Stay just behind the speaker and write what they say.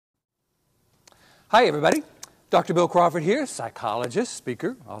Hi, everybody. Dr. Bill Crawford here, psychologist,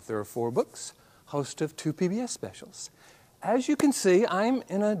 speaker, author of 4 books, host of 2 PBS specials. As you can see, I'm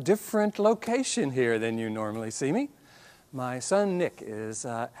in a different location here than you normally see me. My son, Nick, is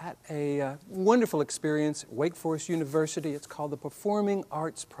at a wonderful experience at Wake Forest University. It's called the Performing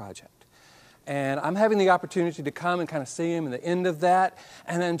Arts Project. And I'm having the opportunity to come and kind of see him at the end of that.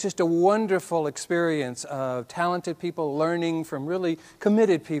 And then just a wonderful experience of talented people learning from really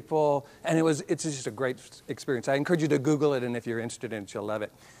committed people. And it's just a great experience. I encourage you to Google it, and if you're interested in it, you'll love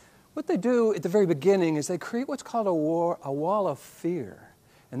it. What they do at the very beginning is they create what's called a wall of fear.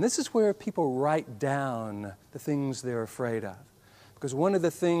 And this is where people write down the things they're afraid of. Because one of the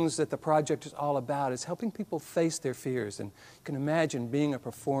things that the project is all about is helping people face their fears. And you can imagine being a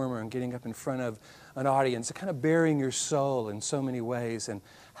performer and getting up in front of an audience, kind of bearing your soul in so many ways, and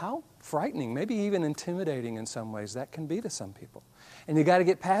how frightening, maybe even intimidating in some ways that can be to some people. And you got to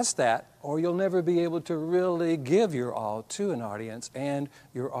get past that, or you'll never be able to really give your all to an audience and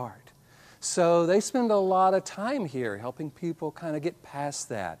your art. So they spend a lot of time here helping people kind of get past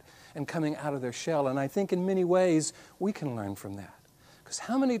that and coming out of their shell. And I think in many ways we can learn from that. Because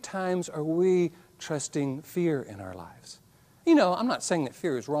how many times are we trusting fear in our lives? You know, I'm not saying that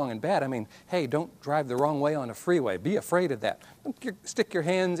fear is wrong and bad. I mean, hey, don't drive the wrong way on a freeway. Be afraid of that. Don't stick your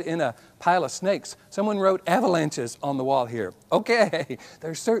hands in a pile of snakes. Someone wrote avalanches on the wall here. Okay,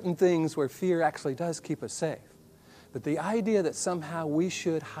 there are certain things where fear actually does keep us safe. But the idea that somehow we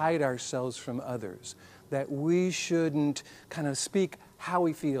should hide ourselves from others, that we shouldn't kind of speak how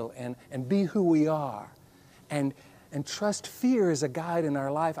we feel and be who we are, and trust fear as a guide in our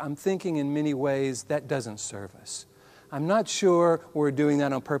life, I'm thinking in many ways that doesn't serve us. I'm not sure we're doing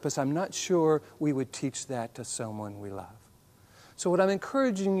that on purpose. I'm not sure we would teach that to someone we love. So what I'm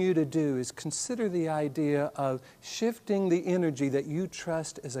encouraging you to do is consider the idea of shifting the energy that you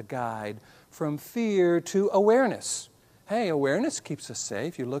trust as a guide from fear to awareness. Hey, awareness keeps us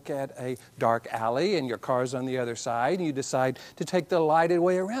safe. You look at a dark alley and your car's on the other side and you decide to take the lighted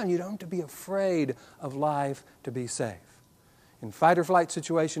way around. You don't have to be afraid of life to be safe. In fight or flight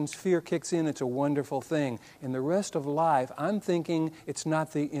situations, fear kicks in. It's a wonderful thing. In the rest of life, I'm thinking it's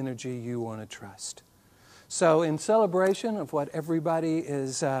not the energy you want to trust. So in celebration of what everybody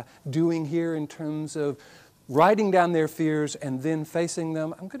is doing here in terms of writing down their fears and then facing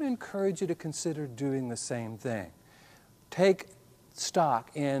them, I'm going to encourage you to consider doing the same thing. Take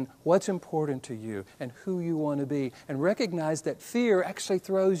stock in what's important to you and who you want to be, and recognize that fear actually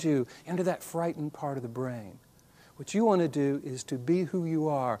throws you into that frightened part of the brain. What you want to do is to be who you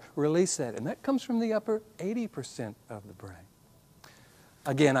are, release that, and that comes from the upper 80% of the brain.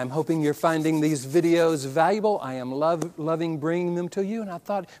 Again, I'm hoping you're finding these videos valuable. I am loving bringing them to you, and I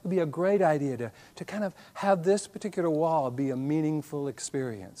thought it would be a great idea to kind of have this particular wall be a meaningful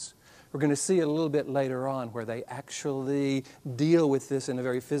experience. We're going to see it a little bit later on where they actually deal with this in a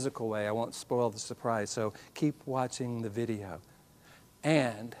very physical way. I won't spoil the surprise, so keep watching the video.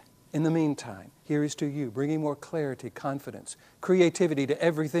 And in the meantime, here is to you, bringing more clarity, confidence, creativity to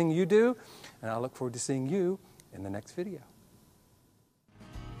everything you do, and I look forward to seeing you in the next video.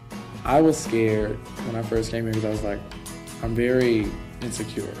 I was scared when I first came here because I was like, I'm very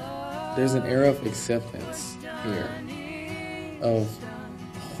insecure. There's an era of acceptance here of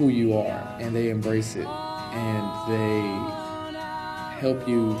who you are, and they embrace it, and they help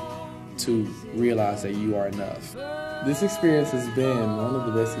you to realize that you are enough. This experience has been one of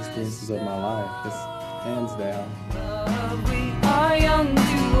the best experiences of my life, just hands down. We are young,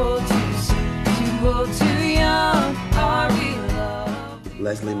 too old, too young, are we loved?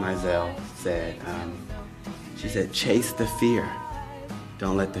 Leslie Mizell said, she said, chase the fear.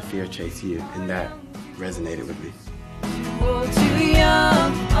 Don't let the fear chase you, and that resonated with me. Too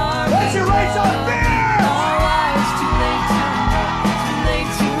young, are we Let's erase our fears! Our lives too late,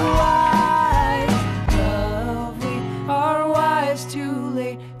 too wise. Too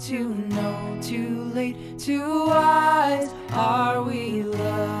late to know, too late, too wise. Are we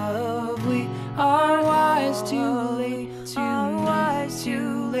lovely? Our wise, too late, too wise,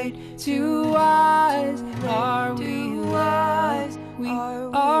 too late, too wise. Are we wise? We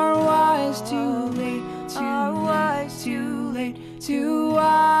are wise, too late, too wise, too late, too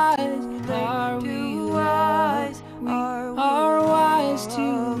wise. Are we wise? We are wise,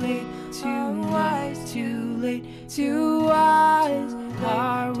 too late, too wise, too late, too wise.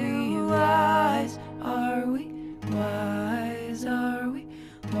 Are we wise? Are we wise? Are we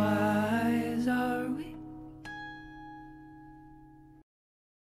wise?